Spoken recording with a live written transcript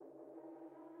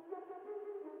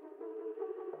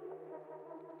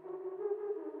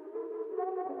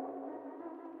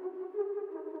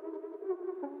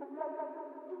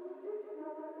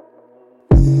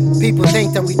People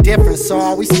think that we different, so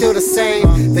are we still the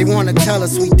same? They wanna tell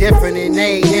us we different and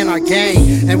they ain't in our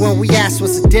game. And when we ask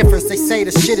what's the difference, they say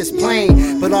the shit is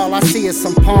plain. But all I see is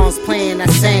some pawns playing that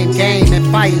same game and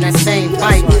fighting that same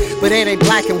fight. But it ain't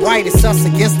black and white, it's us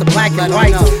against the black and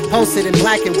white. Posted in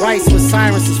black and whites with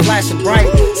sirens is flashing bright,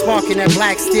 sparking that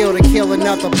black steel to kill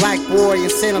another black boy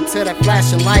and send him to that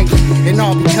flashing light. And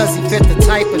all because he fit the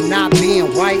type of not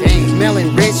being white.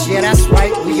 Melon rich, yeah that's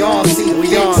right, we all see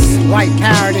we all white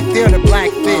power, they feel the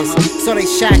black fist. So they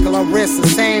shackle our wrists the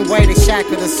same way they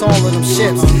shackled us all of them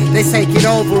ships. They say get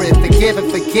over it, forgive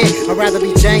and forget. I'd rather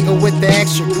be Django with the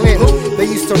extra clip. They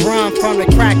used to run from the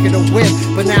crack of the whip,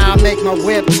 but now I make my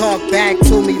whip talk back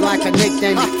to me like a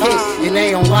nickname a kid. And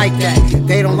they don't like that,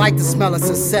 they don't like the smell of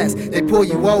success. They pull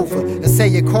you over and say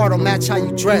your car don't match how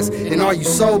you dress. And are you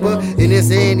sober? And is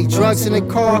there any drugs in the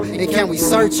car? And can we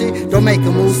search it? Don't make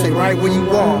a move, stay right where you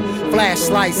are.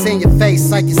 Flashlights in your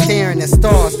face like you're staring at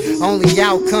stars. Only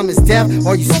outcome is death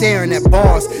or you staring at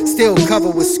bars. Still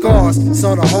covered with scars,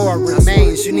 so the horror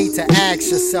remains. You need to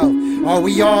ask yourself, are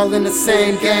we all in the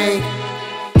same game?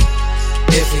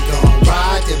 If we gon'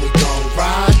 ride, then we gon'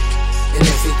 ride. And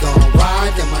if we gon'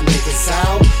 ride, then my niggas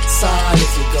outside.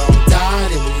 If we gon' die,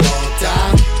 then we all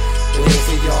die. But if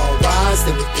we all rise,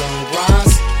 then we gon'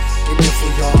 rise. And if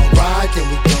we all ride, then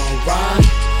we gon' ride.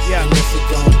 And if we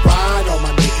gon' ride, all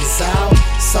my niggas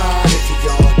outside. If we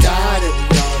all die, then we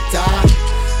all die.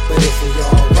 But if we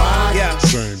all ride,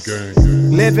 same game.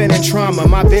 Living in trauma,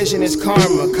 my vision is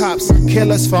karma. Cops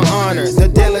kill us for honor, the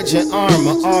diligent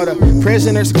armor. All the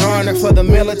prisoners garner for the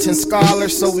militant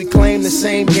scholars. So we claim the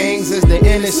same gangs as the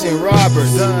innocent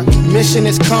robbers. The mission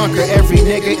is conquer every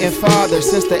nigga and father.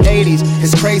 Since the 80s,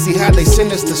 it's crazy how they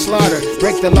send us to slaughter.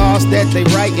 Break the laws that they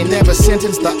write and never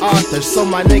sentence the author. So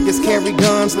my niggas carry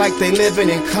guns like they living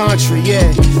in country,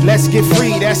 yeah. Let's get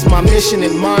free, that's my mission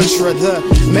and mantra. The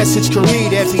message can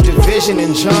read every division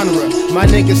and genre. My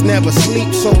niggas never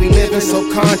sleep, so we living so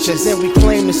conscious. And we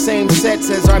claim the same sets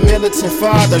as our militant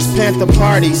fathers. Panther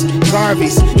parties,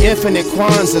 Garveys, infinite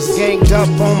Kwanzas. Ganged up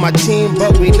on my team,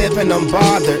 but we living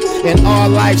unbothered. And all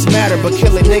lives matter, but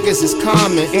killing niggas is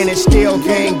common. And it's still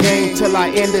gang till I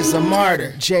end as a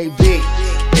martyr. Jabee.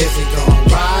 if we gon'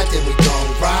 ride, then we gon'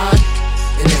 ride.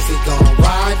 And if we gon'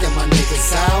 ride, then my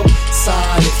niggas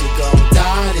outside. If we gon'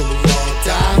 die, then we all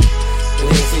die. And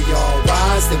if we all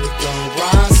rise, then we gon'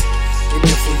 rise. And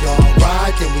if we all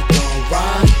ride, then we gon'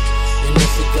 ride. And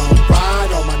if we gon' ride,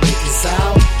 all my niggas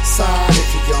outside. If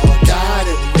we all die,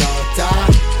 then we all die.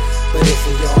 But if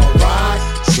we all ride,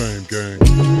 same gang.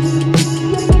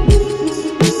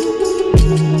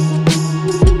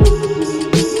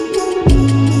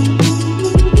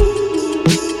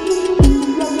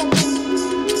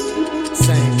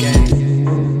 same gang.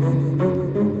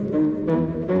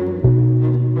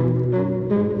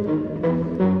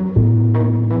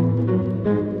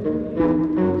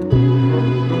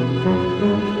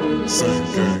 Same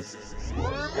gang.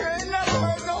 Ain't never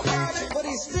heard nobody, but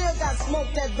he still got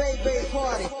smoked that baby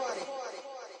party.